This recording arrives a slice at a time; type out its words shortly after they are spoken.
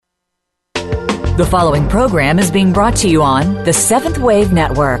The following program is being brought to you on the Seventh Wave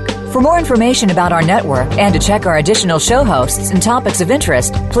Network. For more information about our network and to check our additional show hosts and topics of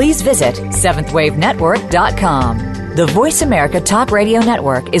interest, please visit seventhwavenetwork.com. The Voice America Talk Radio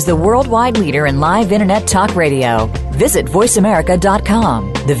Network is the worldwide leader in live Internet talk radio. Visit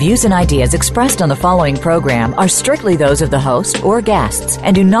voiceamerica.com. The views and ideas expressed on the following program are strictly those of the host or guests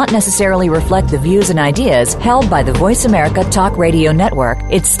and do not necessarily reflect the views and ideas held by the Voice America Talk Radio Network,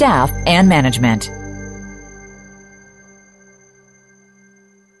 its staff, and management.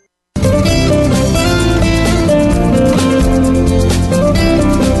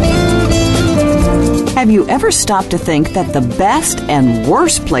 Have you ever stopped to think that the best and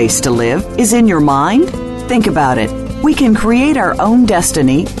worst place to live is in your mind? Think about it. We can create our own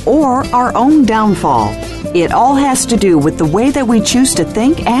destiny or our own downfall. It all has to do with the way that we choose to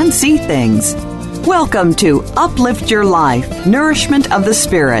think and see things. Welcome to Uplift Your Life, Nourishment of the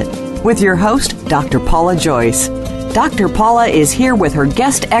Spirit, with your host, Dr. Paula Joyce. Dr. Paula is here with her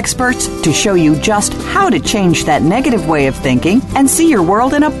guest experts to show you just how to change that negative way of thinking and see your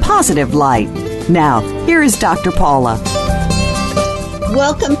world in a positive light. Now, here is Dr. Paula.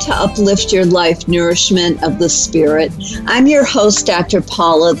 Welcome to Uplift Your Life, Nourishment of the Spirit. I'm your host, Dr.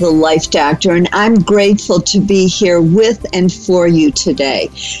 Paula, the Life Doctor, and I'm grateful to be here with and for you today.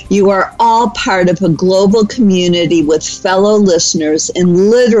 You are all part of a global community with fellow listeners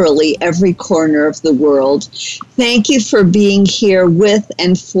in literally every corner of the world. Thank you for being here with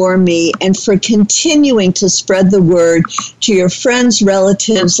and for me and for continuing to spread the word to your friends,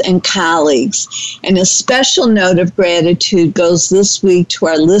 relatives, and colleagues. And a special note of gratitude goes this week to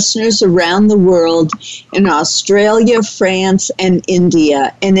our listeners around the world in Australia, France, and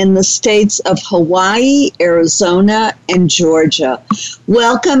India, and in the states of Hawaii, Arizona, and Georgia.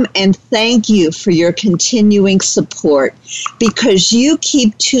 Welcome and thank you for your continuing support. Because you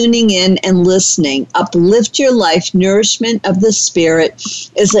keep tuning in and listening, Uplift Your Life, Nourishment of the Spirit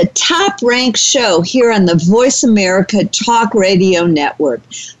is a top-ranked show here on the Voice America Talk Radio Network,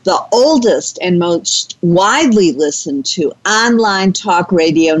 the oldest and most widely listened to online talk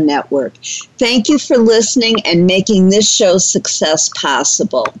radio network. Thank you for listening and making this show's success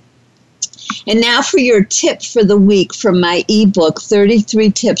possible. And now for your tip for the week from my ebook,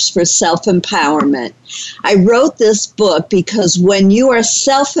 33 Tips for Self-Empowerment. I wrote this book because when you are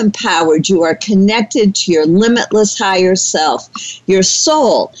self-empowered, you are connected to your limitless higher self, your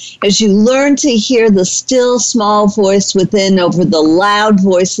soul. As you learn to hear the still small voice within over the loud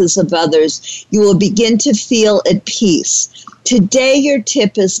voices of others, you will begin to feel at peace. Today, your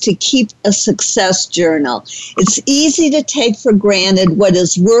tip is to keep a success journal. It's easy to take for granted what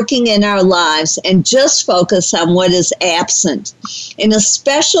is working in our lives and just focus on what is absent. In a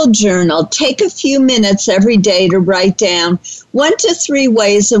special journal, take a few minutes every day to write down 1 to 3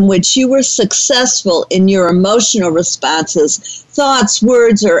 ways in which you were successful in your emotional responses, thoughts,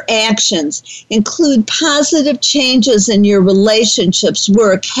 words, or actions. Include positive changes in your relationships,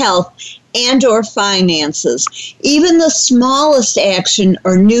 work, health, and or finances. Even the smallest action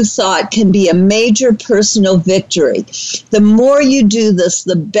or new thought can be a major personal victory. The more you do this,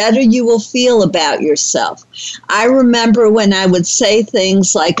 the better you will feel about yourself. I remember when I would say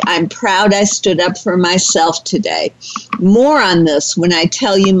things like, I'm proud I stood up for myself today. More on this when I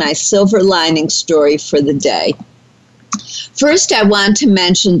tell you my silver lining story for the day. First, I want to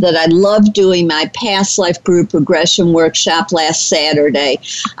mention that I loved doing my past life group regression workshop last Saturday.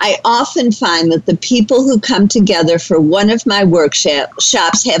 I often find that the people who come together for one of my workshops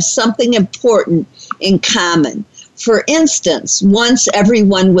have something important in common. For instance, once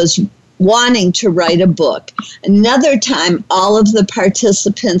everyone was wanting to write a book. Another time, all of the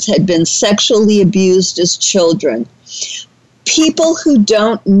participants had been sexually abused as children. People who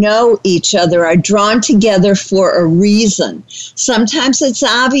don't know each other are drawn together for a reason. Sometimes it's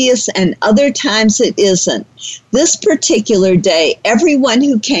obvious and other times it isn't. This particular day, everyone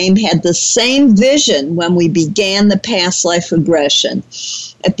who came had the same vision when we began the past life regression.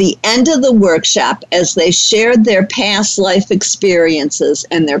 At the end of the workshop, as they shared their past life experiences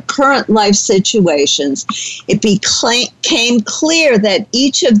and their current life situations, it became clear that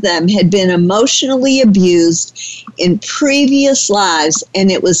each of them had been emotionally abused in previous lives, and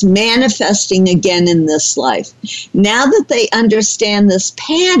it was manifesting again in this life. Now that they understand this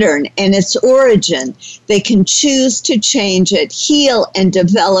pattern and its origin, they can choose to change it, heal, and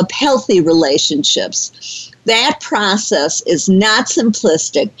develop healthy relationships. That process is not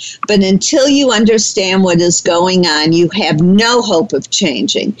simplistic, but until you understand what is going on, you have no hope of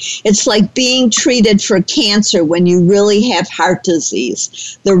changing. It's like being treated for cancer when you really have heart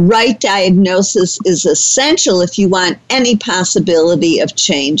disease. The right diagnosis is essential if you want any possibility of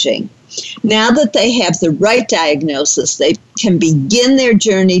changing. Now that they have the right diagnosis, they can begin their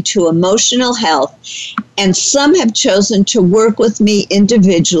journey to emotional health, and some have chosen to work with me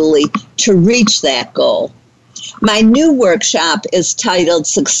individually to reach that goal. My new workshop is titled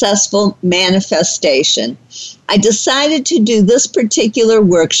Successful Manifestation. I decided to do this particular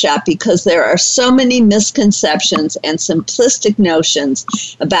workshop because there are so many misconceptions and simplistic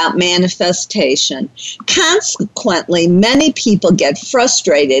notions about manifestation. Consequently, many people get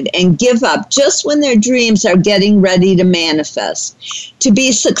frustrated and give up just when their dreams are getting ready to manifest. To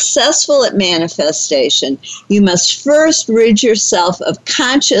be successful at manifestation, you must first rid yourself of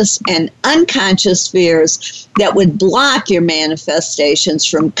conscious and unconscious fears that would block your manifestations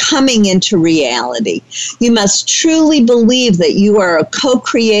from coming into reality. You must truly believe that you are a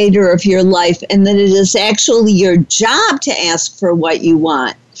co-creator of your life and that it is actually your job to ask for what you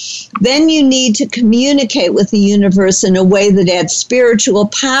want. Then you need to communicate with the universe in a way that adds spiritual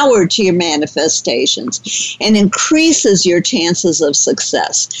power to your manifestations and increases your chances of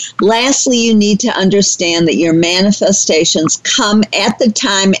success. Lastly, you need to understand that your manifestations come at the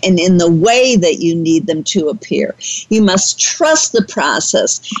time and in the way that you need them to appear. You must trust the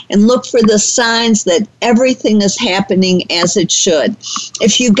process and look for the signs that everything is happening as it should.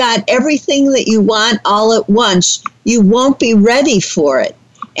 If you got everything that you want all at once, you won't be ready for it,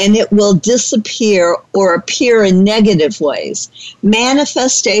 and it will disappear or appear in negative ways.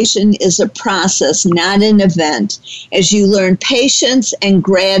 Manifestation is a process, not an event. As you learn patience and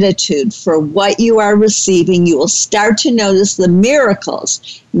gratitude for what you are receiving, you will start to notice the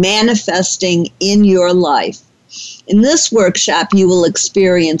miracles manifesting in your life. In this workshop, you will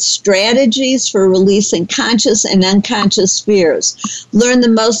experience strategies for releasing conscious and unconscious fears, learn the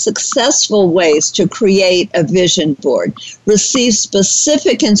most successful ways to create a vision board, receive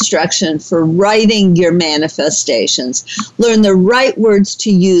specific instruction for writing your manifestations, learn the right words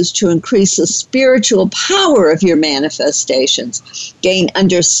to use to increase the spiritual power of your manifestations, gain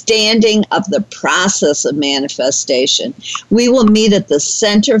understanding of the process of manifestation. We will meet at the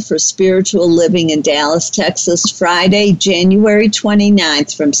Center for Spiritual Living in Dallas, Texas, Friday, January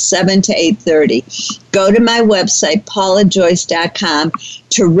 29th from 7 to 8:30. Go to my website, paulajoyce.com,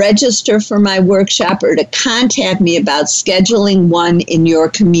 to register for my workshop or to contact me about scheduling one in your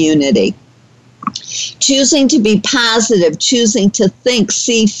community. Choosing to be positive, choosing to think,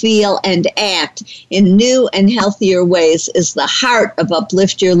 see, feel, and act in new and healthier ways is the heart of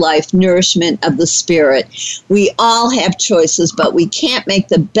Uplift Your Life, Nourishment of the Spirit. We all have choices, but we can't make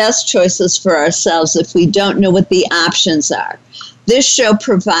the best choices for ourselves if we don't know what the options are. This show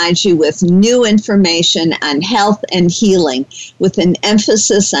provides you with new information on health and healing, with an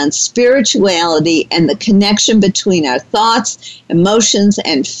emphasis on spirituality and the connection between our thoughts, emotions,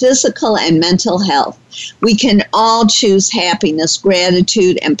 and physical and mental health. We can all choose happiness,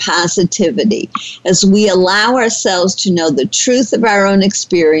 gratitude, and positivity as we allow ourselves to know the truth of our own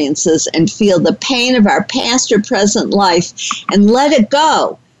experiences and feel the pain of our past or present life and let it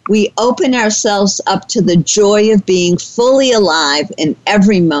go. We open ourselves up to the joy of being fully alive in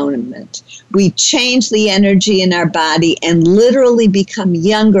every moment. We change the energy in our body and literally become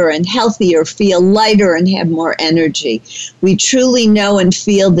younger and healthier, feel lighter, and have more energy. We truly know and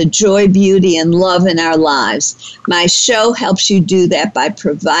feel the joy, beauty, and love in our lives. My show helps you do that by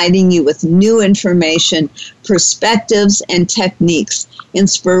providing you with new information, perspectives, and techniques,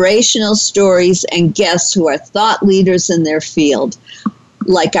 inspirational stories, and guests who are thought leaders in their field,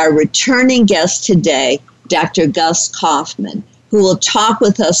 like our returning guest today, Dr. Gus Kaufman, who will talk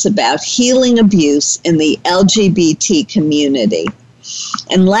with us about healing abuse in the LGBT community.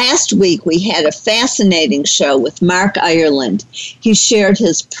 And last week, we had a fascinating show with Mark Ireland. He shared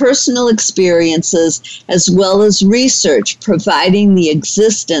his personal experiences as well as research providing the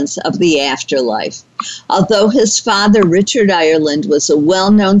existence of the afterlife. Although his father, Richard Ireland, was a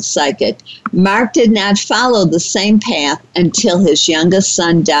well-known psychic, Mark did not follow the same path until his youngest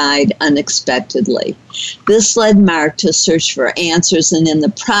son died unexpectedly. This led Mark to search for answers, and in the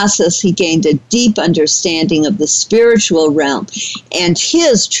process, he gained a deep understanding of the spiritual realm and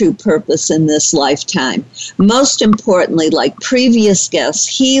his true purpose in this lifetime. Most importantly, like previous guests,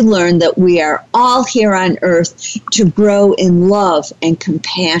 he learned that we are all here on earth to grow in love and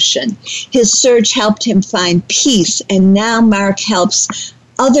compassion. His search helped him find peace, and now Mark helps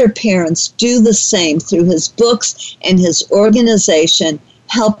other parents do the same through his books and his organization,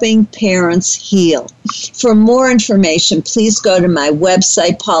 helping parents heal. For more information, please go to my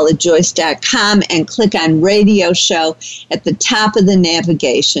website, paulajoyce.com, and click on radio show at the top of the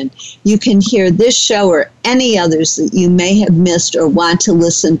navigation. You can hear this show or any others that you may have missed or want to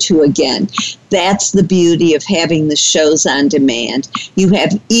listen to again. That's the beauty of having the shows on demand. You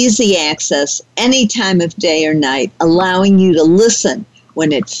have easy access any time of day or night, allowing you to listen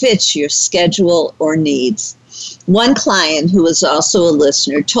when it fits your schedule or needs. One client who is also a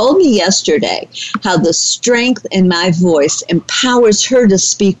listener told me yesterday how the strength in my voice empowers her to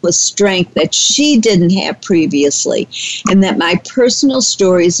speak with strength that she didn't have previously, and that my personal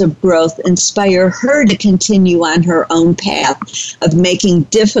stories of growth inspire her to continue on her own path of making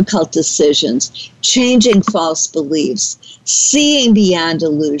difficult decisions, changing false beliefs, seeing beyond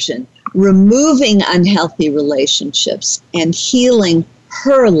illusion, removing unhealthy relationships, and healing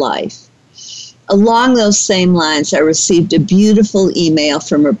her life. Along those same lines, I received a beautiful email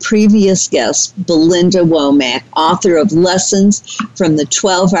from a previous guest, Belinda Womack, author of Lessons from the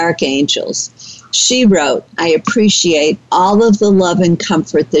 12 Archangels. She wrote, "I appreciate all of the love and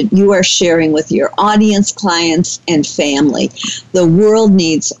comfort that you are sharing with your audience, clients, and family. The world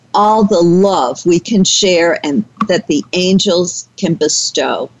needs all the love we can share and that the angels can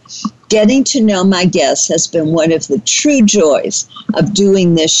bestow. Getting to know my guests has been one of the true joys of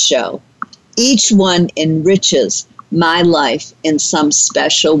doing this show. Each one enriches my life in some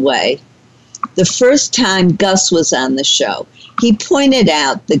special way." The first time Gus was on the show, he pointed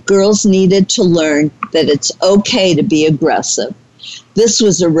out that girls needed to learn that it's okay to be aggressive. This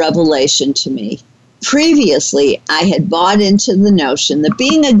was a revelation to me. Previously, I had bought into the notion that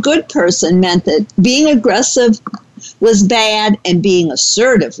being a good person meant that being aggressive was bad and being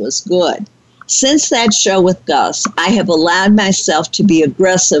assertive was good. Since that show with Gus, I have allowed myself to be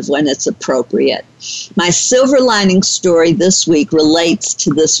aggressive when it's appropriate. My silver lining story this week relates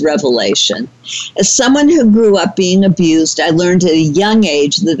to this revelation. As someone who grew up being abused, I learned at a young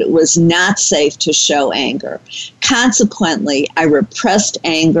age that it was not safe to show anger. Consequently, I repressed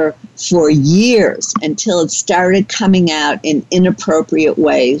anger for years until it started coming out in inappropriate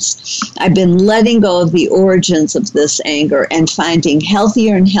ways. I've been letting go of the origins of this anger and finding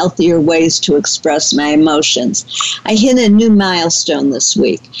healthier and healthier ways to express my emotions. I hit a new milestone this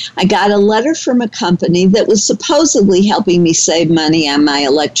week. I got a letter from a company that was supposedly helping me save money on my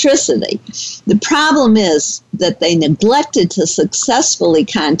electricity. The problem is that they neglected to successfully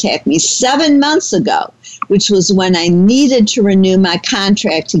contact me 7 months ago, which was when I needed to renew my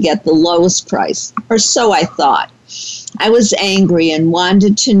contract to get the lowest price, or so I thought. I was angry and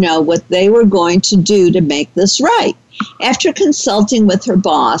wanted to know what they were going to do to make this right. After consulting with her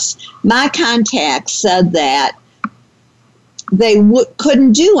boss, my contact said that they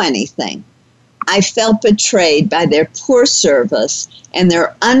couldn't do anything. I felt betrayed by their poor service and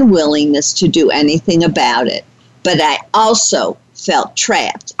their unwillingness to do anything about it. But I also felt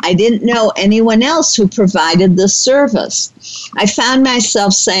trapped. I didn't know anyone else who provided this service. I found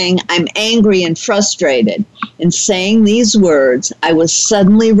myself saying, "I'm angry and frustrated." In saying these words, I was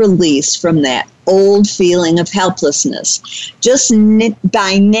suddenly released from that old feeling of helplessness. Just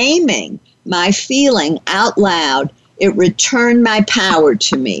by naming my feeling out loud, it returned my power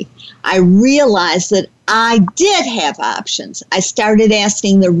to me. I realized that I did have options. I started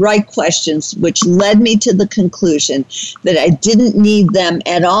asking the right questions, which led me to the conclusion that I didn't need them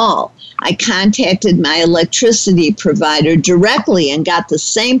at all. I contacted my electricity provider directly and got the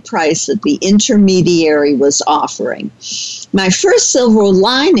same price that the intermediary was offering. My first silver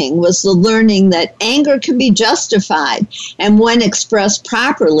lining was the learning that anger can be justified and when expressed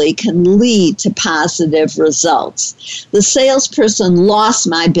properly can lead to positive results. The salesperson lost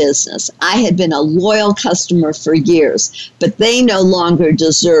my business. I had been a loyal customer for years, but they no longer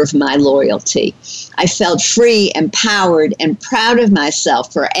deserve my loyalty. I felt free, empowered, and proud of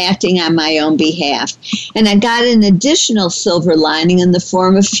myself for acting on my own behalf. And I got an additional silver lining in the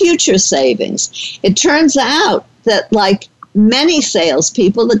form of future savings. It turns out that, like many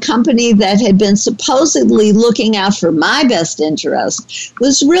salespeople, the company that had been supposedly looking out for my best interest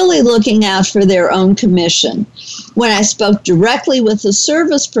was really looking out for their own commission. When I spoke directly with the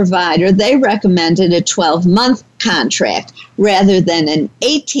service provider, they recommended a 12-month contract rather than an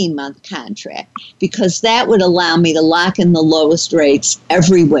 18-month contract because that would allow me to lock in the lowest rates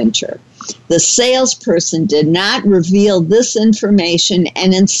every winter. The salesperson did not reveal this information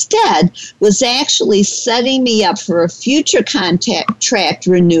and instead was actually setting me up for a future contract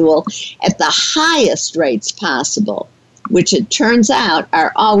renewal at the highest rates possible, which it turns out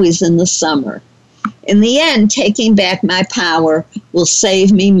are always in the summer. In the end, taking back my power will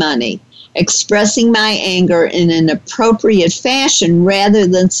save me money. Expressing my anger in an appropriate fashion rather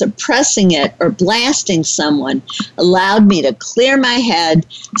than suppressing it or blasting someone allowed me to clear my head,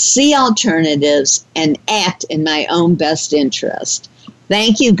 see alternatives, and act in my own best interest.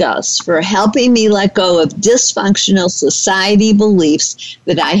 Thank you, Gus, for helping me let go of dysfunctional society beliefs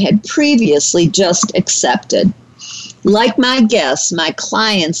that I had previously just accepted. Like my guests, my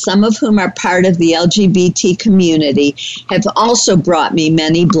clients, some of whom are part of the LGBT community, have also brought me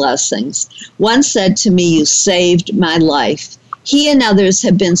many blessings. One said to me, "You saved my life." He and others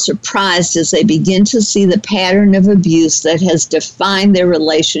have been surprised as they begin to see the pattern of abuse that has defined their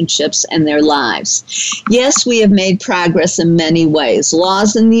relationships and their lives. Yes, we have made progress in many ways.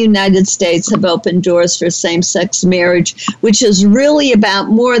 Laws in the United States have opened doors for same-sex marriage, which is really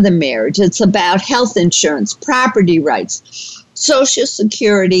about more than marriage. It's about health insurance, property rights, Social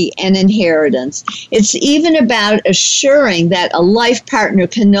Security, and inheritance. It's even about assuring that a life partner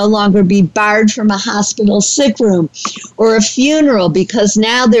can no longer be barred from a hospital sick room or a funeral because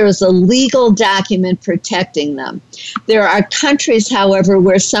now there is a legal document protecting them. There are countries, however,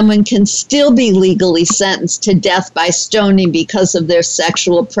 where someone can still be legally sentenced to death by stoning because of their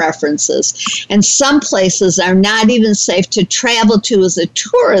sexual preferences. And some places are not even safe to travel to as a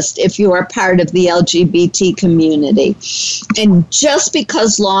tourist if you are part of the LGBT community. And just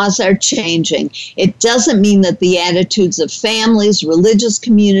because laws are changing, it doesn't mean that the attitudes of families, religious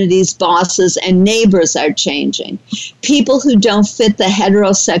communities, bosses, and neighbors are changing. People who don't fit the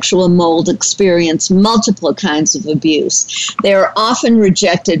heterosexual mold experience multiple kinds of abuse. They are often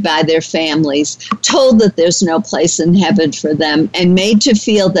rejected by their families, told that there's no place in heaven for them, and made to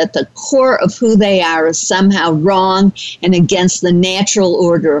feel that the core of who they are is somehow wrong and against the natural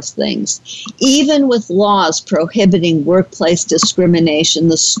order of things. Even with laws prohibiting workplace discrimination,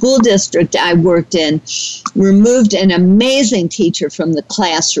 the school district I worked in removed an amazing teacher from the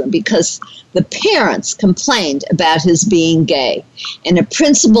classroom because the parents complained about his being gay. And a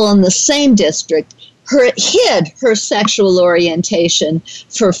principal in the same district hid her sexual orientation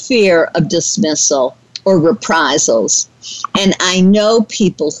for fear of dismissal or reprisals. And I know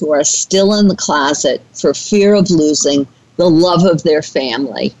people who are still in the closet for fear of losing the love of their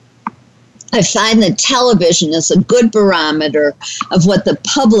family. I find that television is a good barometer of what the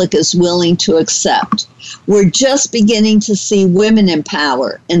public is willing to accept. We're just beginning to see women in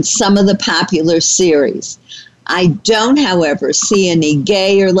power in some of the popular series. I don't, however, see any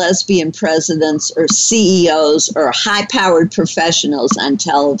gay or lesbian presidents or CEOs or high-powered professionals on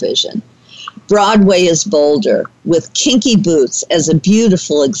television. Broadway is bolder, with Kinky Boots as a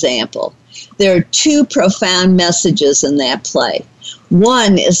beautiful example. There are two profound messages in that play.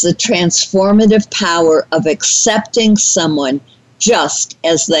 One is the transformative power of accepting someone just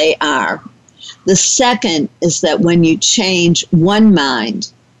as they are. The second is that when you change one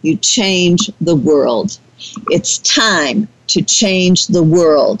mind, you change the world. It's time to change the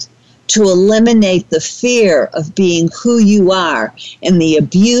world, to eliminate the fear of being who you are and the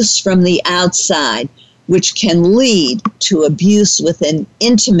abuse from the outside, which can lead to abuse within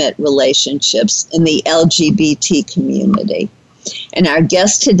intimate relationships in the LGBT community. And our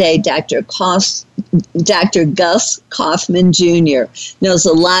guest today, Dr. Gus Kaufman Jr., knows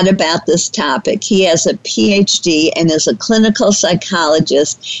a lot about this topic. He has a PhD and is a clinical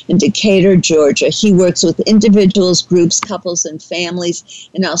psychologist in Decatur, Georgia. He works with individuals, groups, couples, and families,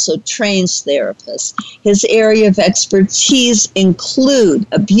 and also trains therapists. His area of expertise include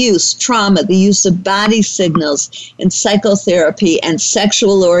abuse, trauma, the use of body signals in psychotherapy, and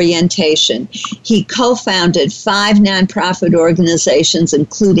sexual orientation. He co-founded 5 nonprofit organizations,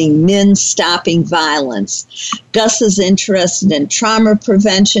 including Men Stopping Violence. Gus is interested in trauma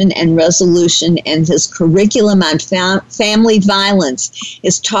prevention and resolution, and his curriculum on family violence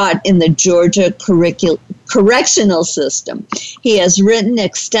is taught in the Georgia correctional system. He has written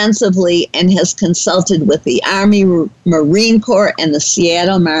extensively and has consulted with the Army, Marine Corps, and the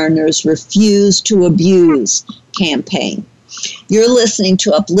Seattle Mariners' Refuse to Abuse campaign. You're listening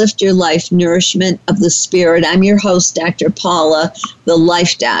to Uplift Your Life, Nourishment of the Spirit. I'm your host, Dr. Paula, the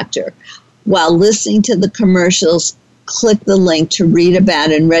Life Doctor. While listening to the commercials, click the link to read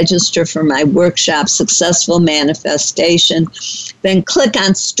about and register for my workshop, Successful Manifestation. Then click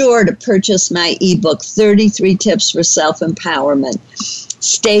on Store to purchase my ebook, 33 Tips for Self-Empowerment.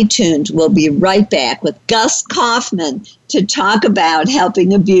 Stay tuned. We'll be right back with Gus Kaufman to talk about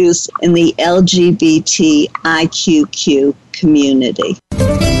helping abuse in the LGBTQ community.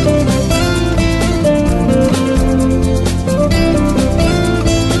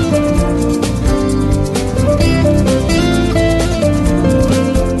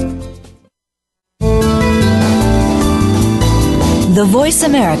 The the Voice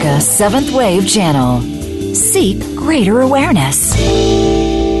America 7th Wave Channel. Seek greater awareness.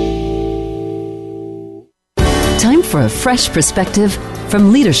 Time for a fresh perspective.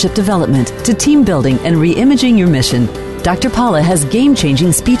 From leadership development to team building and reimaging your mission, Dr. Paula has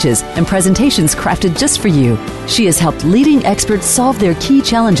game-changing speeches and presentations crafted just for you. She has helped leading experts solve their key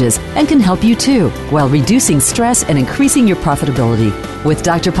challenges and can help you too, while reducing stress and increasing your profitability. With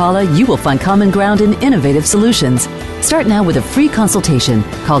Dr. Paula, you will find common ground and innovative solutions. Start now with a free consultation.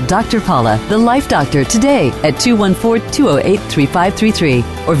 Call Dr. Paula, the Life Doctor, today at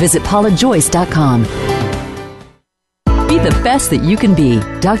 214-208-3533 or visit paulajoyce.com. Be the best that you can be.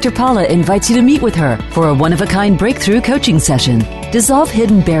 Dr. Paula invites you to meet with her for a one-of-a-kind breakthrough coaching session. Dissolve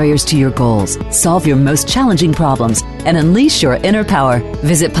hidden barriers to your goals, solve your most challenging problems, and unleash your inner power.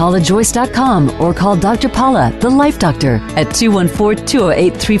 Visit paulajoyce.com or call Dr. Paula, the Life Doctor, at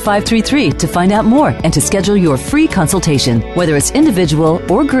 214-208-3533 to find out more and to schedule your free consultation. Whether it's individual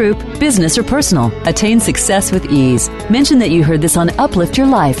or group, business or personal, attain success with ease. Mention that you heard this on Uplift Your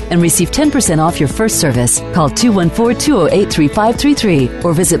Life and receive 10% off your first service. Call 214-208-3533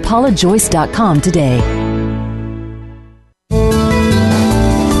 or visit paulajoyce.com today.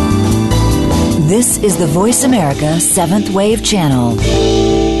 This is the Voice America 7th Wave Channel.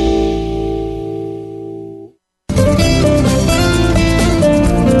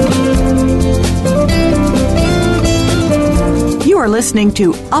 You are listening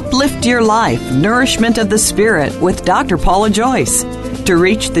to Uplift Your Life, Nourishment of the Spirit with Dr. Paula Joyce. To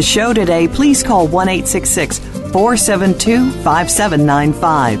reach the show today, please call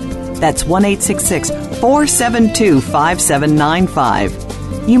 1-866-472-5795. That's 1-866-472-5795.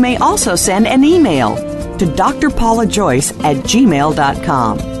 You may also send an email to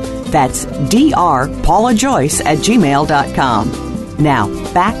drpaulajoyce@gmail.com. That's drpaulajoyce@gmail.com. Now,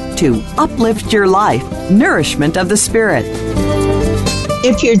 back to Uplift Your Life, Nourishment of the Spirit.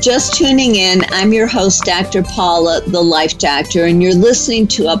 If you're just tuning in, I'm your host, Dr. Paula, the Life Doctor, and you're listening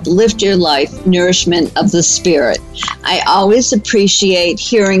to Uplift Your Life, Nourishment of the Spirit. I always appreciate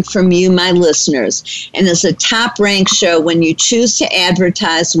hearing from you, my listeners. And as a top-ranked show, when you choose to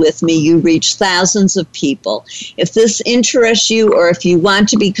advertise with me, you reach thousands of people. If this interests you or if you want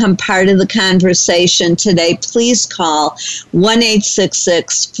to become part of the conversation today, please call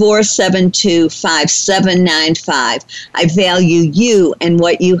 1-866-472-5795. I value you and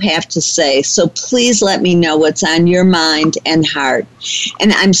what you have to say. So please let me know what's on your mind and heart.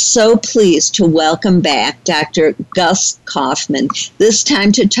 And I'm so pleased to welcome back Dr. Gus Kaufman, this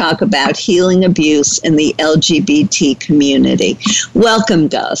time to talk about healing abuse in the LGBT community. Welcome,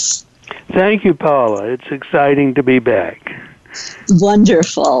 Gus. Thank you, Paula. It's exciting to be back.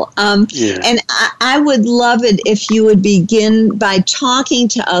 Wonderful. And I would love it if you would begin by talking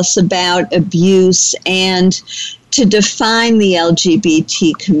to us about abuse and to define the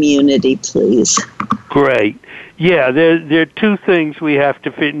LGBT community, please. Great. Yeah, there are two things we have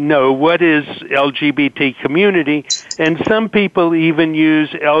to know. What is LGBT community? And some people even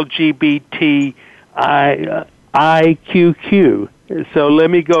use LGBTIQQ. So let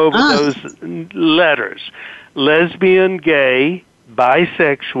me go over those letters. Lesbian, gay,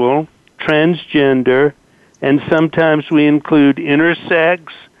 bisexual, transgender, and sometimes we include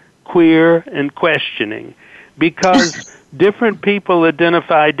intersex, queer, and questioning. Because different people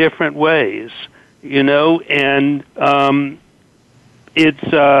identify different ways, and it's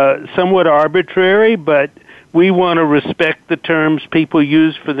somewhat arbitrary, but we want to respect the terms people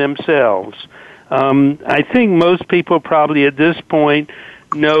use for themselves. I think most people probably at this point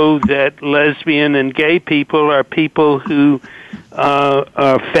know that lesbian and gay people are people who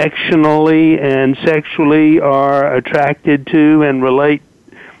affectionately and sexually are attracted to and relate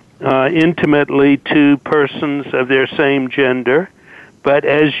intimately to persons of their same gender. But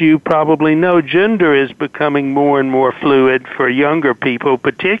as you probably know, gender is becoming more and more fluid for younger people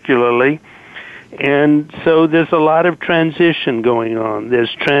particularly. And so there's a lot of transition going on.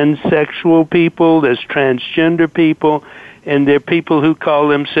 There's transsexual people, there's transgender people, and there are people who call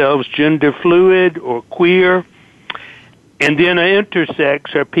themselves gender fluid or queer. And then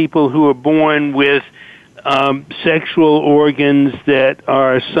intersex are people who are born with sexual organs that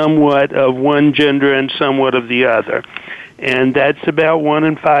are somewhat of one gender and somewhat of the other. And that's about 1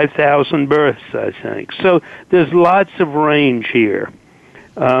 in 5,000 births, I think. So there's lots of range here.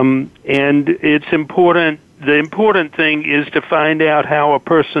 And it's important, the important thing is to find out how a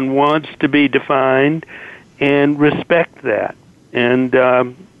person wants to be defined and respect that. And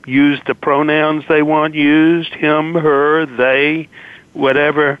use the pronouns they want used, him, her, they,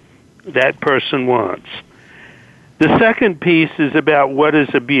 whatever that person wants. The second piece is about what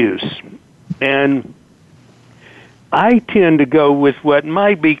is abuse. And I tend to go with what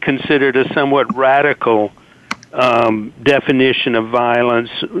might be considered a somewhat radical definition of violence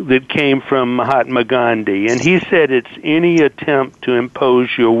that came from Mahatma Gandhi. And he said it's any attempt to impose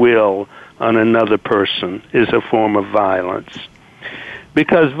your will on another person is a form of violence.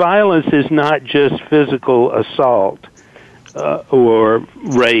 Because violence is not just physical assault or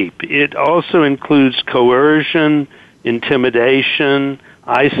rape. It also includes coercion, intimidation,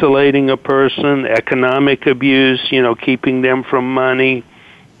 isolating a person, economic abuse, keeping them from money,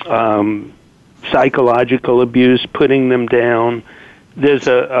 psychological abuse, putting them down. There's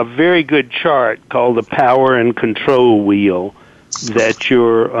a very good chart called the power and control wheel that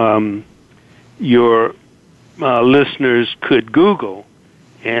your listeners could Google,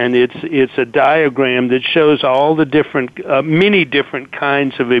 and it's a diagram that shows all the many different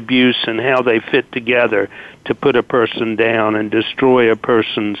kinds of abuse and how they fit together to put a person down and destroy a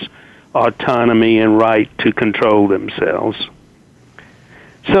person's autonomy and right to control themselves.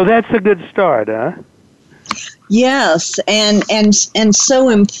 So that's a good start, huh? Yes, and so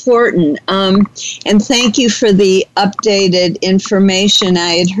important. And thank you for the updated information.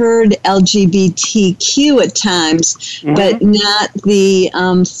 I had heard LGBTQ at times, but not the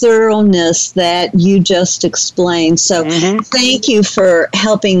thoroughness that you just explained. So thank you for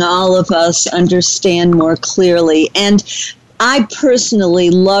helping all of us understand more clearly. And I personally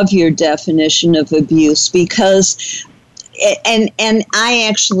love your definition of abuse because and I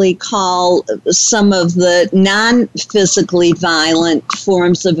actually call some of the non-physically violent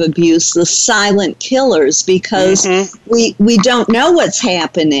forms of abuse the silent killers, because we don't know what's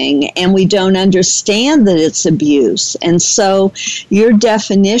happening and we don't understand that it's abuse. And so your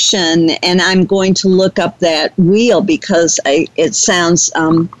definition, and I'm going to look up that wheel because it sounds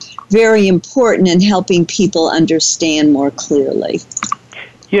very important in helping people understand more clearly.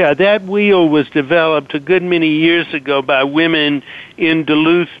 Yeah, that wheel was developed a good many years ago by women in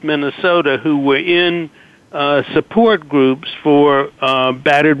Duluth, Minnesota, who were in support groups for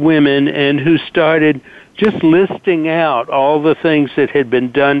battered women and who started just listing out all the things that had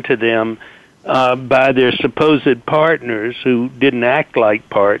been done to them by their supposed partners who didn't act like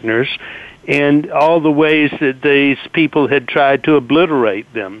partners, and all the ways that these people had tried to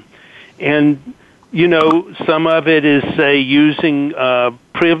obliterate them. And some of it is, say, using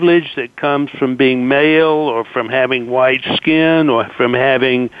privilege that comes from being male or from having white skin or from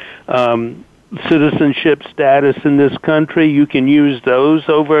having citizenship status in this country. You can use those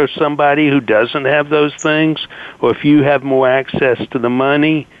over somebody who doesn't have those things, or if you have more access to the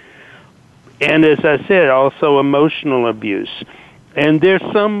money. And as I said, also emotional abuse. And there's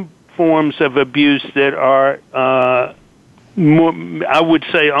some forms of abuse that are more, I would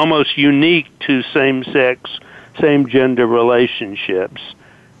say, almost unique to same-sex, same-gender relationships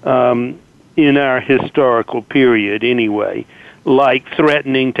in our historical period anyway, like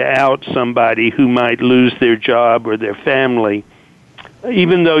threatening to out somebody who might lose their job or their family.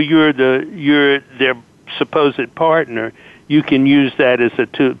 Even though you're their supposed partner, you can use that as a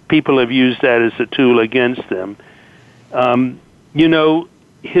tool. People have used that as a tool against them.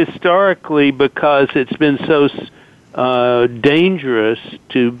 Historically, because it's been so dangerous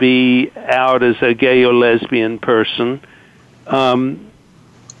to be out as a gay or lesbian person,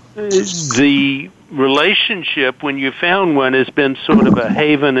 the relationship, when you found one, has been sort of a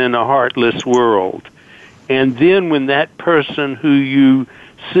haven in a heartless world. And then when that person who you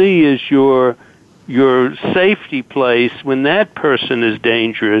see as your safety place, when that person is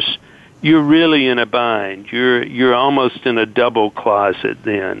dangerous, you're really in a bind. You're almost in a double closet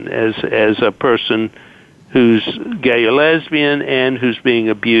then, as a person who's gay or lesbian and who's being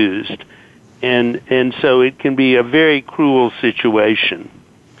abused. And so it can be a very cruel situation.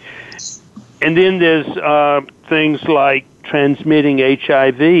 And then there's things like transmitting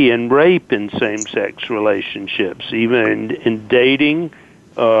HIV and rape in same-sex relationships, even in dating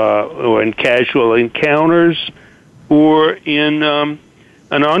or in casual encounters, or in an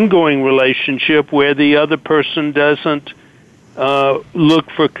ongoing relationship where the other person doesn't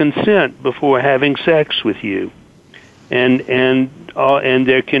look for consent before having sex with you, and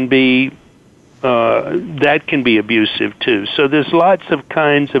there can be that can be abusive too. So there's lots of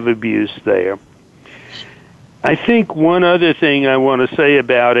kinds of abuse there. I think one other thing I want to say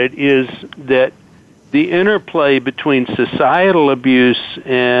about it is that the interplay between societal abuse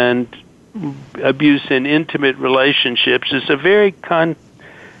and abuse in intimate relationships is a very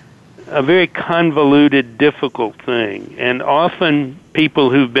convoluted, difficult thing. And often people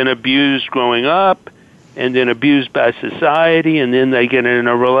who've been abused growing up and then abused by society, and then they get in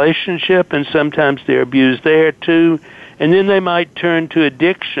a relationship, and sometimes they're abused there too, and then they might turn to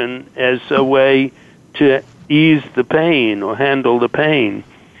addiction as a way to ease the pain or handle the pain.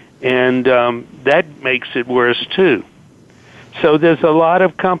 And that makes it worse, too. So there's a lot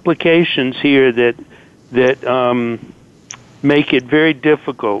of complications here that make it very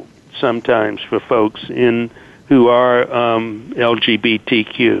difficult sometimes for folks who are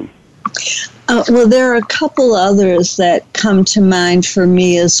LGBTQ. Well, there are a couple others that come to mind for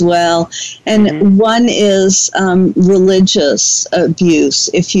me as well. And one is religious abuse.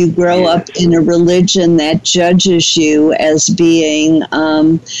 If you grow up in a religion that judges you as being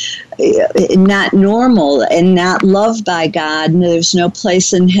not normal and not loved by God, and there's no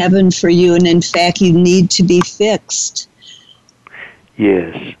place in heaven for you, and in fact, you need to be fixed.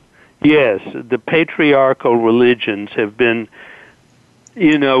 Yes. Yes, the patriarchal religions have been,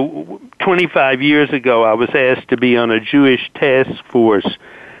 25 years ago I was asked to be on a Jewish task force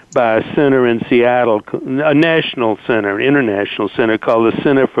by a center in Seattle, a national center, international center called the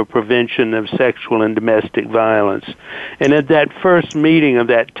Center for Prevention of Sexual and Domestic Violence. And at that first meeting of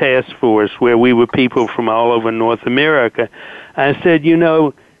that task force, where we were people from all over North America, I said,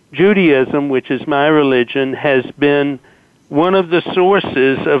 Judaism, which is my religion, has been one of the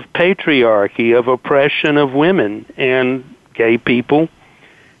sources of patriarchy, of oppression of women and gay people.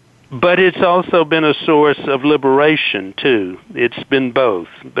 But it's also been a source of liberation, too. It's been both,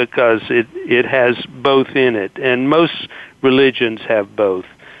 because it has both in it. And most religions have both.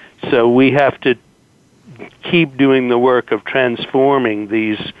 So we have to keep doing the work of transforming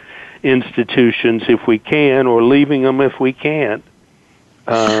these institutions if we can, or leaving them if we can't,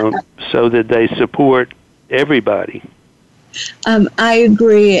 so that they support everybody. I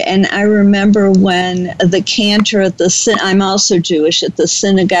agree, and I remember when the cantor at I'm also Jewish, at the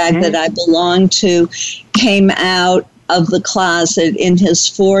synagogue that I belong to, came out of the closet in his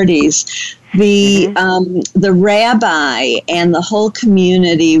 40s. The rabbi and the whole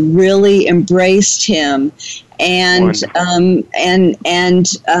community really embraced him and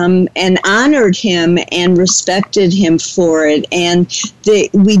honored him and respected him for it, and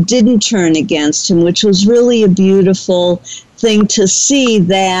we didn't turn against him, which was really a beautiful thing to see,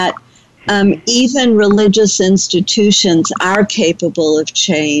 that even religious institutions are capable of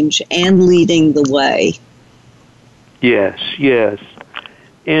change and leading the way. Yes,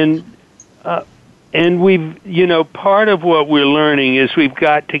 and we've, part of what we're learning is we've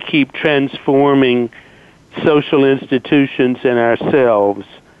got to keep transforming social institutions and ourselves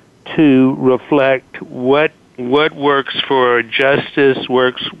to reflect what works for justice,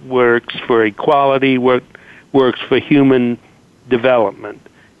 works for equality, works for human development,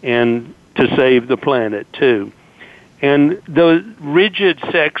 and to save the planet too. And those rigid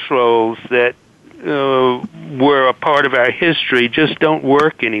sex roles that were a part of our history just don't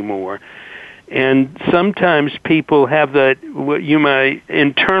work anymore. And sometimes people have what you might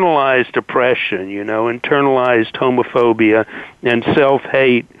internalized oppression, internalized homophobia and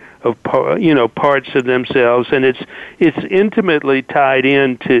self-hate of parts of themselves, and it's intimately tied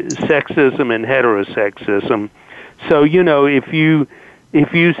into sexism and heterosexism. So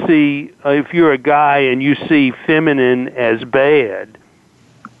if you're a guy and you see feminine as bad,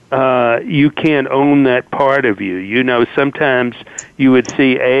 you can't own that part of you. Sometimes you would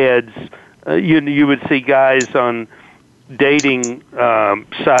see ads. You would see guys on dating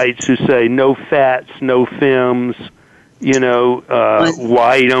sites who say no fats, no femmes,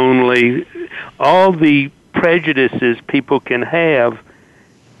 white only. All the prejudices people can have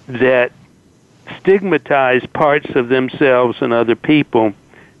that stigmatize parts of themselves and other people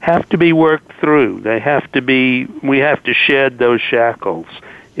have to be worked through. We have to shed those shackles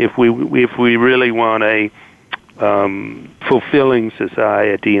if we really want a fulfilling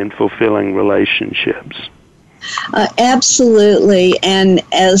society and fulfilling relationships. Absolutely. And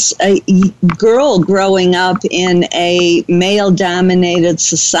as a girl growing up in a male-dominated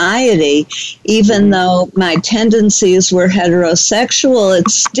society, even though my tendencies were heterosexual,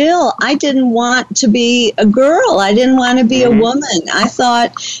 it's still, I didn't want to be a girl. I didn't want to be a woman. I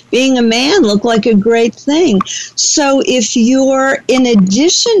thought being a man looked like a great thing. So if you're, in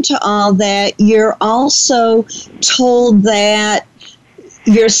addition to all that, you're also told that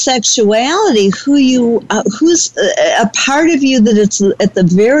your sexuality, who's a part of you that it's at the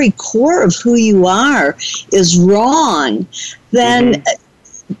very core of who you are, is wrong, then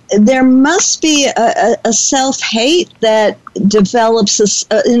there must be a self-hate that develops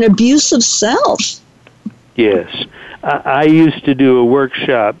an abuse of self. Yes. I used to do a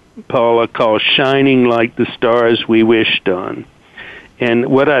workshop, Paula, called Shining Like the Stars We Wished On.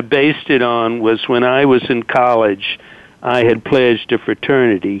 And what I based it on was when I was in college, I had pledged a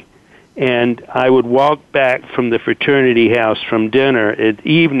fraternity, And I would walk back from the fraternity house from dinner at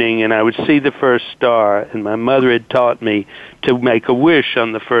evening, and I would see the first star. And my mother had taught me to make a wish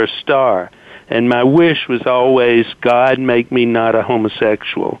on the first star. And my wish was always, God, make me not a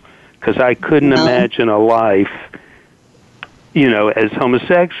homosexual, because I couldn't imagine a life, as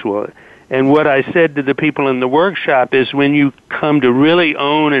homosexual. And what I said to the people in the workshop is, when you come to really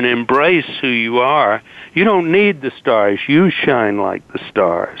own and embrace who you are, you don't need the stars. You shine like the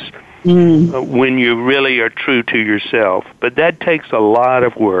stars. When you really are true to yourself. But that takes a lot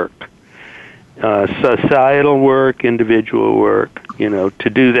of work, societal work, individual work, to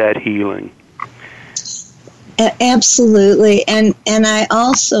do that healing. Absolutely. And I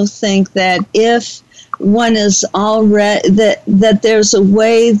also think that if one is already, that there's a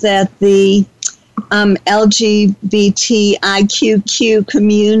way that the LGBTQ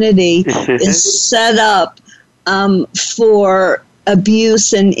community is set up for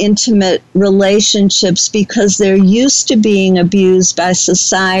abuse in intimate relationships, because they're used to being abused by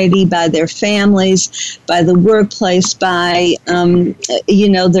society, by their families, by the workplace, by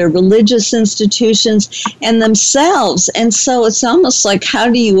their religious institutions and themselves. And so it's almost like, how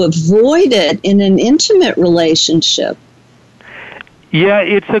do you avoid it in an intimate relationship? Yeah,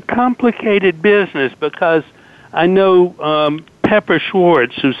 it's a complicated business, because I know Pepper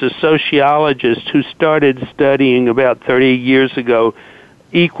Schwartz, who's a sociologist who started studying about 30 years ago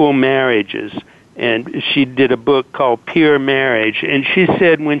equal marriages, and she did a book called Pure Marriage, and she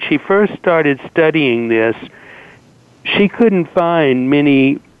said when she first started studying this, she couldn't find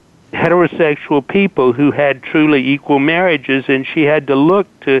many heterosexual people who had truly equal marriages, and she had to look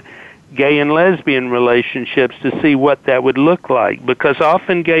to gay and lesbian relationships to see what that would look like, because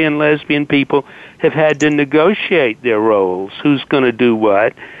often gay and lesbian people have had to negotiate their roles, who's going to do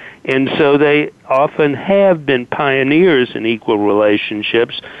what, and so they often have been pioneers in equal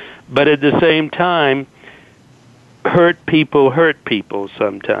relationships, but at the same time, hurt people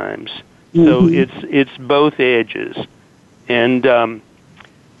sometimes. So it's both edges. And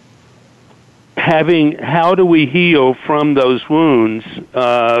how do we heal from those wounds?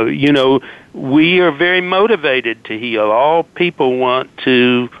 We are very motivated to heal. All people want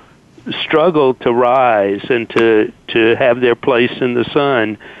to struggle to rise and to have their place in the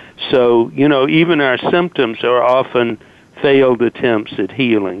sun. So, even our symptoms are often failed attempts at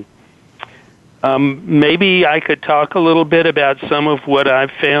healing. Maybe I could talk a little bit about some of what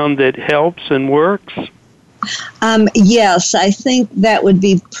I've found that helps and works. Yes, I think that would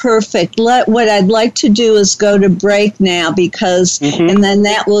be perfect. What I'd like to do is go to break now, because, and then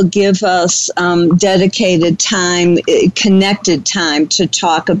that will give us dedicated time, connected time to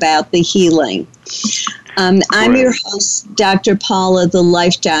talk about the healing. I'm your host, Dr. Paula, the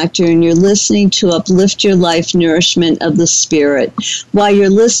Life Doctor, and you're listening to Uplift Your Life, Nourishment of the Spirit. While you're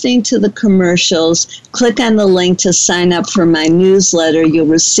listening to the commercials, click on the link to sign up for my newsletter. You'll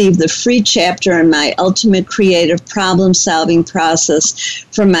receive the free chapter on my ultimate creative problem-solving process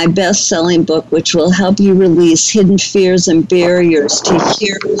from my best-selling book, which will help you release hidden fears and barriers to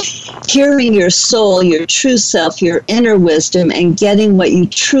hearing your soul, your true self, your inner wisdom, and getting what you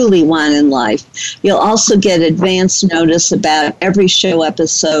truly want in life. You'll also get advance notice about every show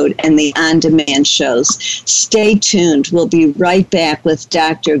episode and the on-demand shows. Stay tuned. We'll be right back with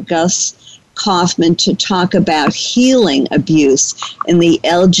Dr. Gus Kaufman to talk about healing abuse in the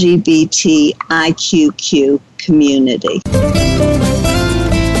LGBTQ community.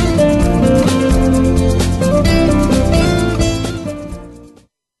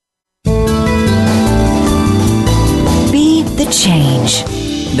 Be the change.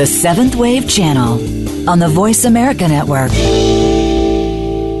 The Seventh Wave Channel on the Voice America Network.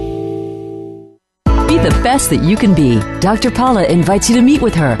 Be the best that you can be. Dr. Paula invites you to meet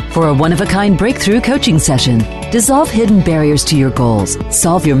with her for a one-of-a-kind breakthrough coaching session. Dissolve hidden barriers to your goals,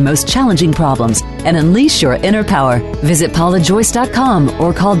 solve your most challenging problems, and unleash your inner power. Visit paulajoyce.com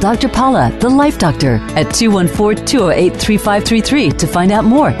or call Dr. Paula, the Life Doctor, at 214-208-3533 to find out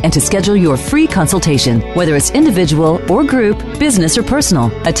more and to schedule your free consultation. Whether it's individual or group, business or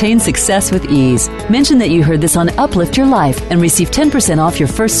personal, attain success with ease. Mention that you heard this on Uplift Your Life and receive 10% off your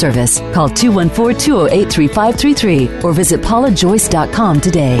first service. Call 214-208-3533 or visit paulajoyce.com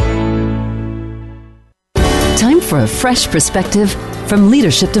today. Time for a fresh perspective, from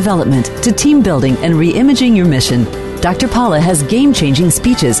leadership development to team building and reimaging your mission. Dr. Paula has game-changing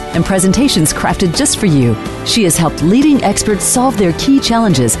speeches and presentations crafted just for you. She has helped leading experts solve their key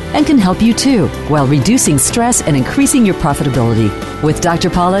challenges and can help you too, while reducing stress and increasing your profitability. With Dr.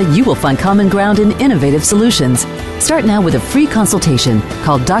 Paula, you will find common ground in innovative solutions. Start now with a free consultation.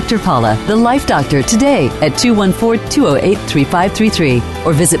 Call Dr. Paula, the Life Doctor, today at 214-208-3533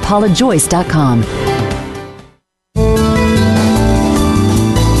 or visit paulajoyce.com.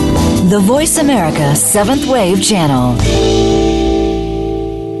 The Voice America 7th Wave Channel.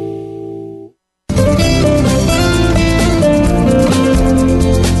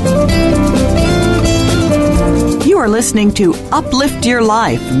 You are listening to Uplift Your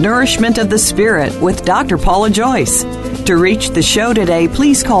Life, Nourishment of the Spirit with Dr. Paula Joyce. To reach the show today,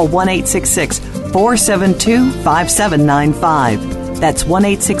 please call 1-866-472-5795. That's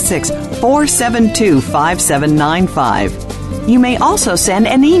 1-866-472-5795. You may also send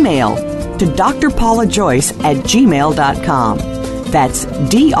an email to drpaulajoyce@gmail.com. That's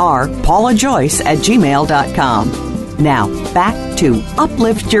drpaulajoyce@gmail.com. Now, back to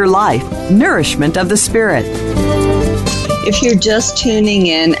Uplift Your Life, Nourishment of the Spirit. If you're just tuning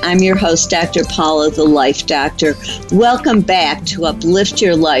in, I'm your host, Dr. Paula, the Life Doctor. Welcome back to Uplift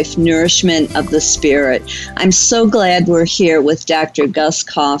Your Life, Nourishment of the Spirit. I'm so glad we're here with Dr. Gus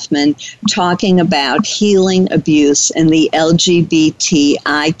Kaufman talking about healing abuse in the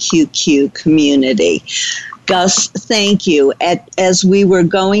LGBTQ community. Gus, thank you. As we were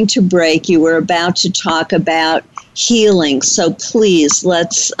going to break, you were about to talk about healing, so please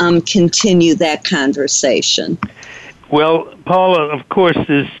let's continue that conversation. Well, Paula, of course,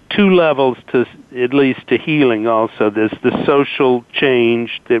 there's two levels to healing also. There's the social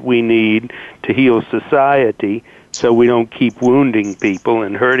change that we need to heal society so we don't keep wounding people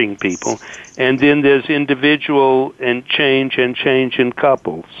and hurting people. And then there's individual and change in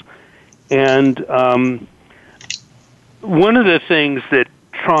couples. And one of the things that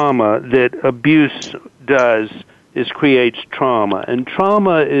abuse does is creates trauma. And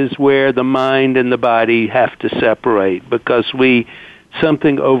trauma is where the mind and the body have to separate because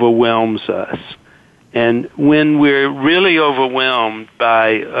something overwhelms us. And when we're really overwhelmed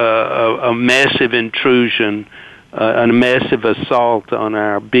by a massive intrusion, a massive assault on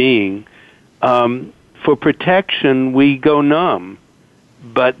our being, for protection we go numb.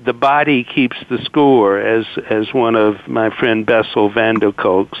 But the body keeps the score, as one of my friend Bessel van der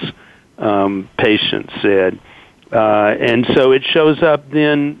Kolk's patients said. And so it shows up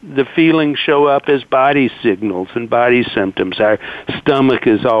then, the feelings show up as body signals and body symptoms. Our stomach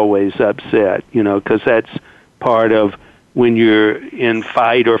is always upset, because that's part of when you're in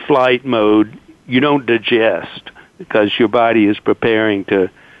fight or flight mode, you don't digest because your body is preparing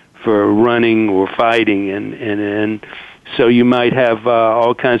for running or fighting. And so you might have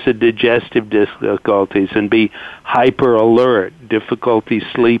all kinds of digestive difficulties and be hyper alert, difficulty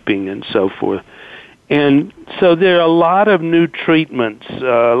sleeping and so forth. And so there are a lot of new treatments,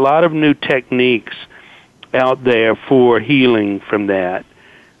 a lot of new techniques out there for healing from that.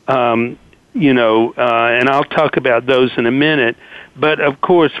 And I'll talk about those in a minute. But, of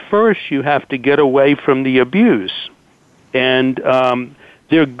course, first you have to get away from the abuse. And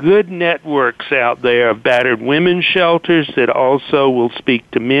there are good networks out there of battered women's shelters that also will speak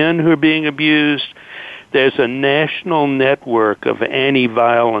to men who are being abused. There's a national network of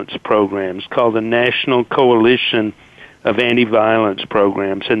anti-violence programs called the National Coalition of Anti-Violence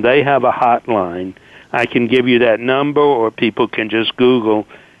Programs, and they have a hotline. I can give you that number, or people can just Google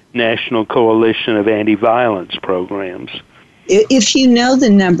National Coalition of Anti-Violence Programs. If you know the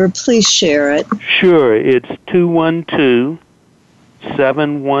number, please share it. Sure. It's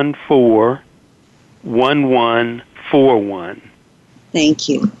 212-714-1141. Thank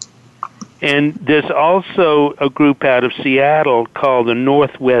you. And there's also a group out of Seattle called the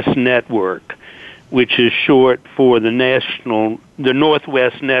Northwest Network, which is short for the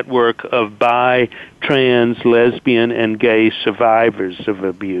Northwest Network of bi, trans, lesbian, and gay survivors of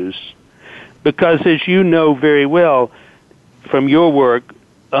abuse. Because as you know very well from your work,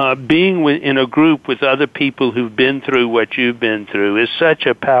 being in a group with other people who've been through what you've been through is such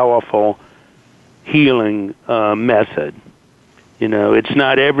a powerful healing method. It's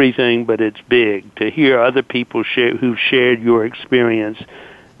not everything, but it's big to hear other people who've shared your experience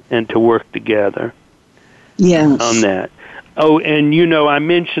and to work together on that. Oh, and I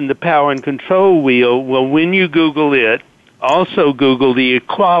mentioned the power and control wheel. Well, when you Google it, also Google the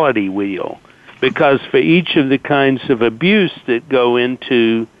equality wheel, because for each of the kinds of abuse that go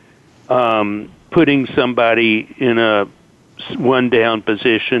into putting somebody in a one-down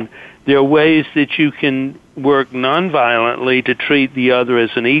position, there are ways that you can work nonviolently to treat the other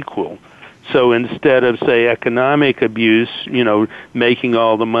as an equal. So instead of, say, economic abuse, making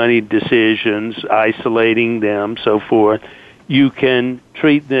all the money decisions, isolating them, so forth, you can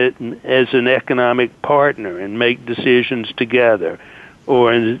treat it as an economic partner and make decisions together.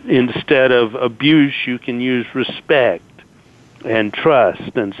 Or instead of abuse, you can use respect and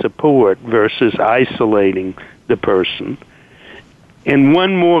trust and support versus isolating the person. And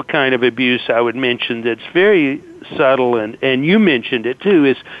one more kind of abuse I would mention that's very subtle, and you mentioned it too,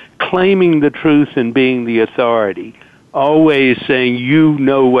 is claiming the truth and being the authority. Always saying you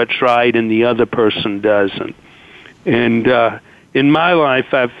know what's right and the other person doesn't. And in my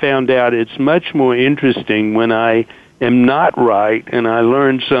life, I've found out it's much more interesting when I am not right and I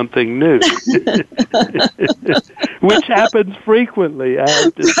learn something new, which happens frequently, I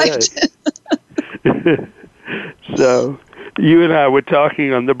have to say. So you and I were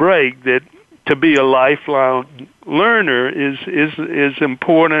talking on the break that to be a lifelong learner is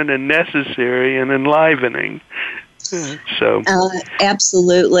important and necessary and enlivening. So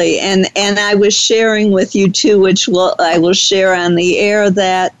absolutely, and I was sharing with you too, which I will share on the air,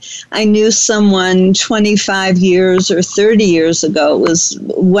 that I knew someone 25 years or 30 years ago. It was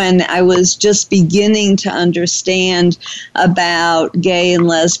when I was just beginning to understand about gay and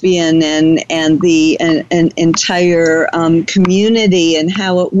lesbian and the entire community and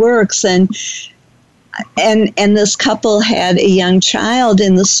how it works, and this couple had a young child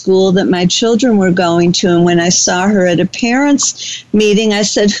in the school that my children were going to, and when I saw her at a parents' meeting, I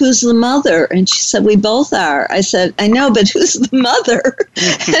said, "Who's the mother?" And she said, "We both are." I said, "I know, but who's the mother?"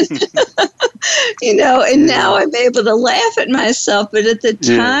 And now I'm able to laugh at myself, but at the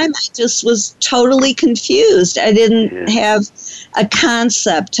time I just was totally confused. I didn't have a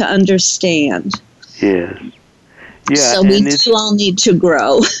concept to understand. Yeah. Yeah, so we do all need to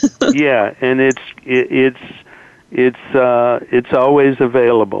grow. Yeah, and it's always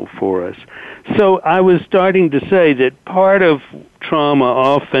available for us. So I was starting to say that part of trauma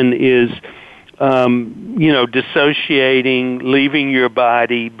often is, dissociating, leaving your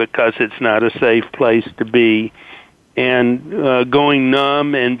body because it's not a safe place to be, and going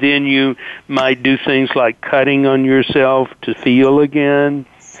numb, and then you might do things like cutting on yourself to feel again.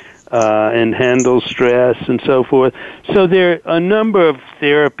 And handle stress and so forth. So there are a number of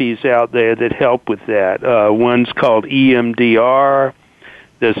therapies out there that help with that. One's called EMDR.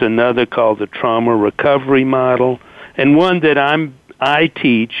 There's another called the Trauma Recovery Model. And one that I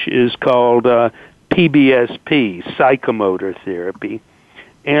teach is called PBSP, Psychomotor Therapy.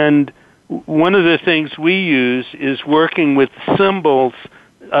 And one of the things we use is working with symbols,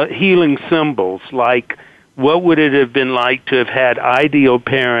 healing symbols, like what would it have been like to have had ideal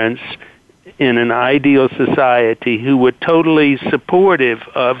parents in an ideal society who were totally supportive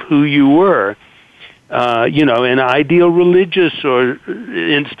of who you were, in ideal religious or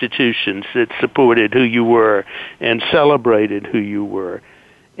institutions that supported who you were and celebrated who you were.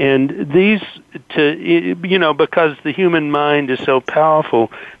 And these, because the human mind is so powerful,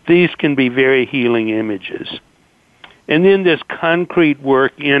 these can be very healing images. And then there's concrete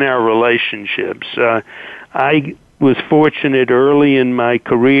work in our relationships. I was fortunate early in my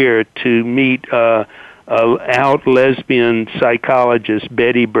career to meet out lesbian psychologist,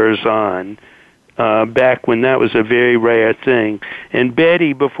 Betty Berzon, back when that was a very rare thing. And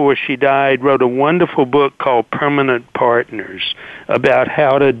Betty, before she died, wrote a wonderful book called Permanent Partners about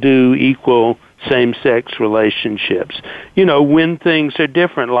how to do equal same-sex relationships. When things are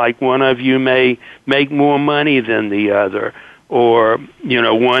different, like one of you may make more money than the other, or,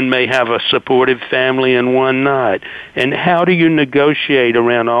 one may have a supportive family and one not. And how do you negotiate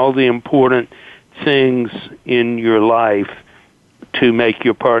around all the important things in your life to make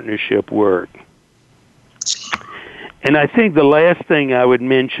your partnership work? And I think the last thing I would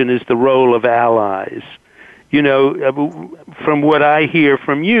mention is the role of allies. From what I hear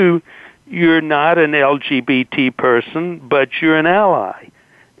from you, you're not an LGBT person, but you're an ally.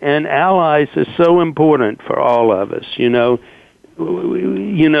 And allies are so important for all of us,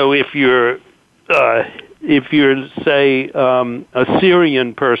 if you're say a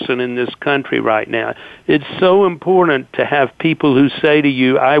Syrian person in this country right now, it's so important to have people who say to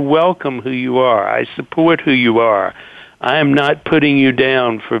you, "I welcome who you are. I support who you are. I am not putting you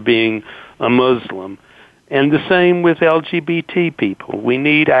down for being a Muslim." And the same with LGBT people. We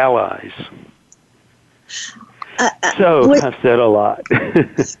need allies. I've said a lot.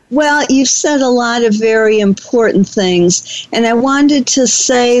 Well, you've said a lot of very important things, and I wanted to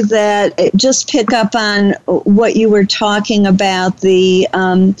say that, just pick up on what you were talking about, the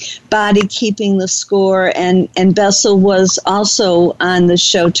body keeping the score, and Bessel was also on the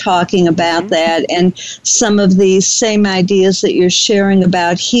show talking about that, and some of these same ideas that you're sharing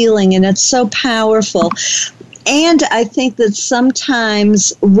about healing, and it's so powerful. And I think that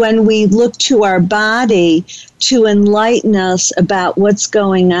sometimes when we look to our body to enlighten us about what's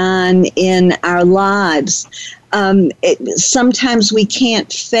going on in our lives, sometimes we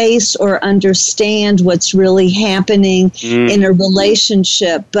can't face or understand what's really happening in a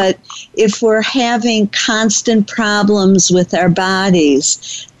relationship. But if we're having constant problems with our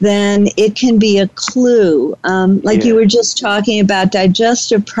bodies, then it can be a clue. You were just talking about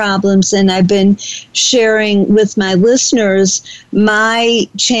digestive problems, and I've been sharing with my listeners my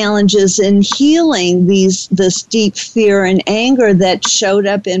challenges in healing this deep fear and anger that showed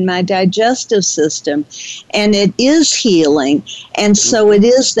up in my digestive system. And it is healing. And so it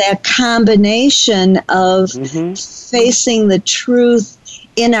is that combination of facing the truth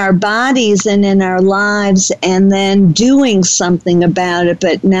in our bodies and in our lives, and then doing something about it,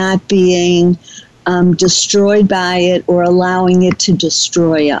 but not being destroyed by it or allowing it to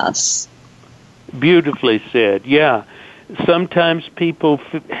destroy us. Beautifully said. Yeah. Sometimes people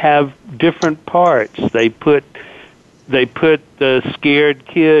have different parts. They put the scared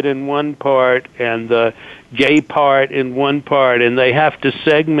kid in one part and the gay part in one part, and they have to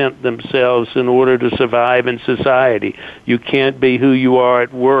segment themselves in order to survive in society. You can't be who you are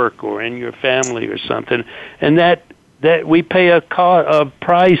at work or in your family or something. And that we pay a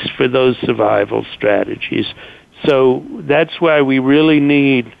price for those survival strategies. So that's why we really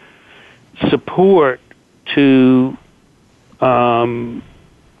need support to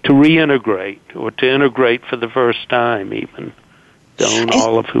reintegrate, or to integrate for the first time even, to own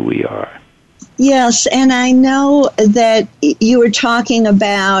all of who we are. Yes, and I know that you were talking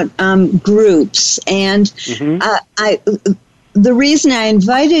about groups, and the reason I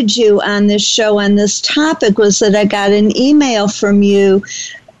invited you on this show on this topic was that I got an email from you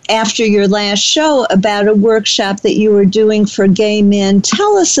after your last show about a workshop that you were doing for gay men.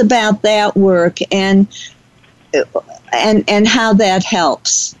 Tell us about that work and how that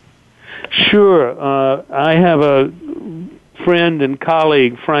helps. Sure. I have a friend and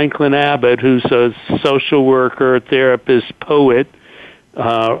colleague, Franklin Abbott, who's a social worker, therapist, poet,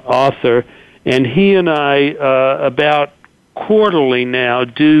 author, and he and I, about quarterly now,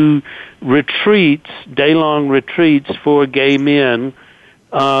 do retreats, day-long retreats for gay men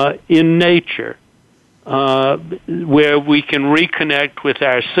in nature, where we can reconnect with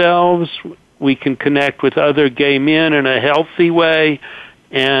ourselves, we can connect with other gay men in a healthy way,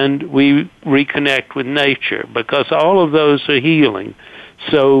 and we reconnect with nature, because all of those are healing.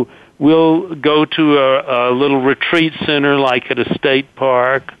 So we'll go to a little retreat center like at a state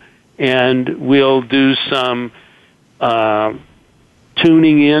park, and we'll do some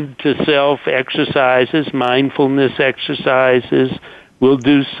tuning into self exercises, mindfulness exercises. We'll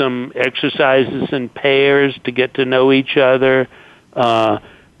do some exercises in pairs to get to know each other.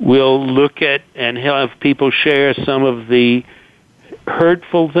 We'll look at and have people share some of the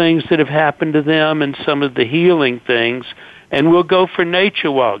hurtful things that have happened to them and some of the healing things, and we'll go for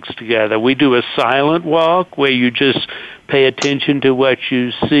nature walks together. We do a silent walk where you just pay attention to what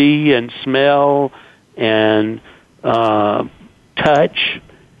you see and smell and touch,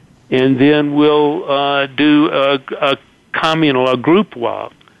 and then we'll do a communal, a group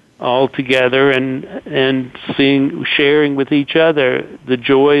walk all together, and sharing with each other the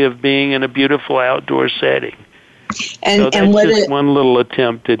joy of being in a beautiful outdoor setting. So that's just one little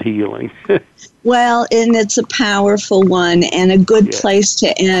attempt at healing. Well, and it's a powerful one, and a good place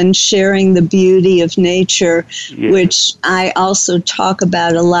to end, sharing the beauty of nature, which I also talk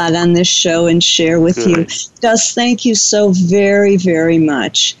about a lot on this show and share with you. Gus, thank you so very, very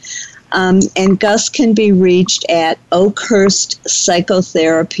much. And Gus can be reached at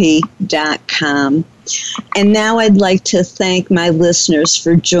oakhurstpsychotherapy.com. And now I'd like to thank my listeners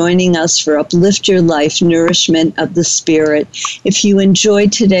for joining us for Uplift Your Life, Nourishment of the Spirit. If you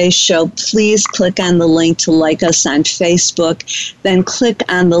enjoyed today's show, please click on the link to like us on Facebook. Then click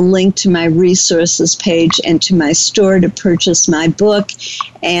on the link to my resources page and to my store to purchase my book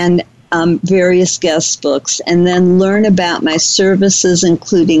and various guest books, and then learn about my services,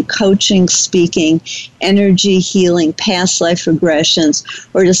 including coaching, speaking, energy healing, past life regressions,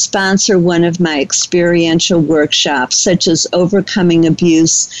 or to sponsor one of my experiential workshops, such as Overcoming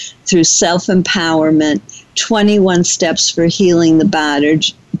Abuse Through Self-Empowerment, 21 Steps for Healing the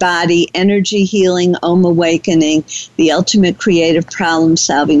body energy healing, awakening, the ultimate creative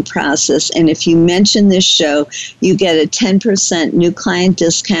problem-solving process. And if you mention this show, you get a 10% new client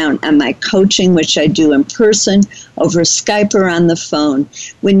discount on my coaching, which I do in person, over Skype or on the phone.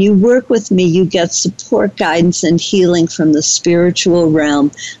 When you work with me, you get support, guidance, and healing from the spiritual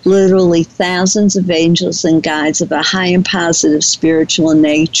realm. Literally thousands of angels and guides of a high and positive spiritual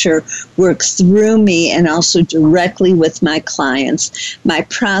nature work through me and also directly with my clients. My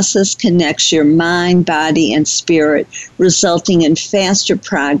process connects your mind, body, and spirit, resulting in faster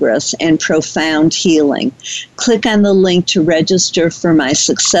progress and profound healing. Click on the link to register for my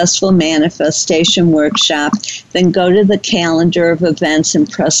Successful Manifestation Workshop, then go to the calendar of events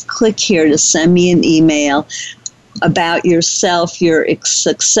and press click here to send me an email about yourself, your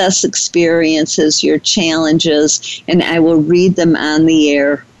success experiences, your challenges, and I will read them on the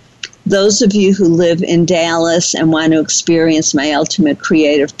air. Those of you who live in Dallas and want to experience my ultimate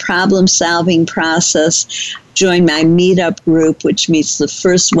creative problem-solving process, join my meetup group, which meets the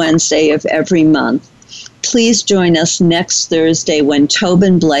first Wednesday of every month. Please join us next Thursday when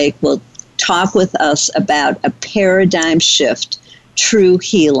Tobin Blake will talk with us about a paradigm shift, true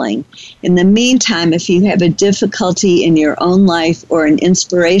healing. In the meantime, if you have a difficulty in your own life or an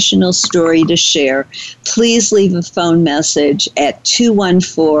inspirational story to share, please leave a phone message at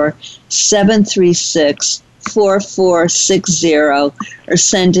 214-736-4460 or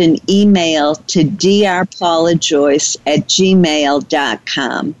send an email to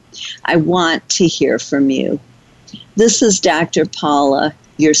drpaulajoyce@gmail.com. I want to hear from you. This is Dr. Paula,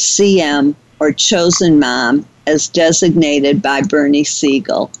 your CM or chosen mom, as designated by Bernie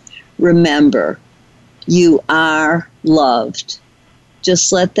Siegel. Remember, you are loved.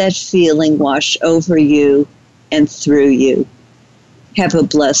 Just let that feeling wash over you and through you. Have a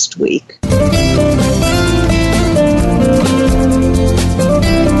blessed week.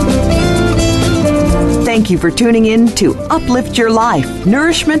 Thank you for tuning in to Uplift Your Life,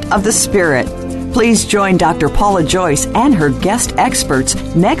 Nourishment of the Spirit. Please join Dr. Paula Joyce and her guest experts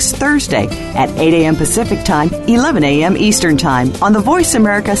next Thursday at 8 a.m. Pacific Time, 11 a.m. Eastern Time on the Voice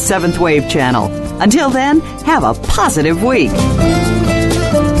America 7th Wave channel. Until then, have a positive week.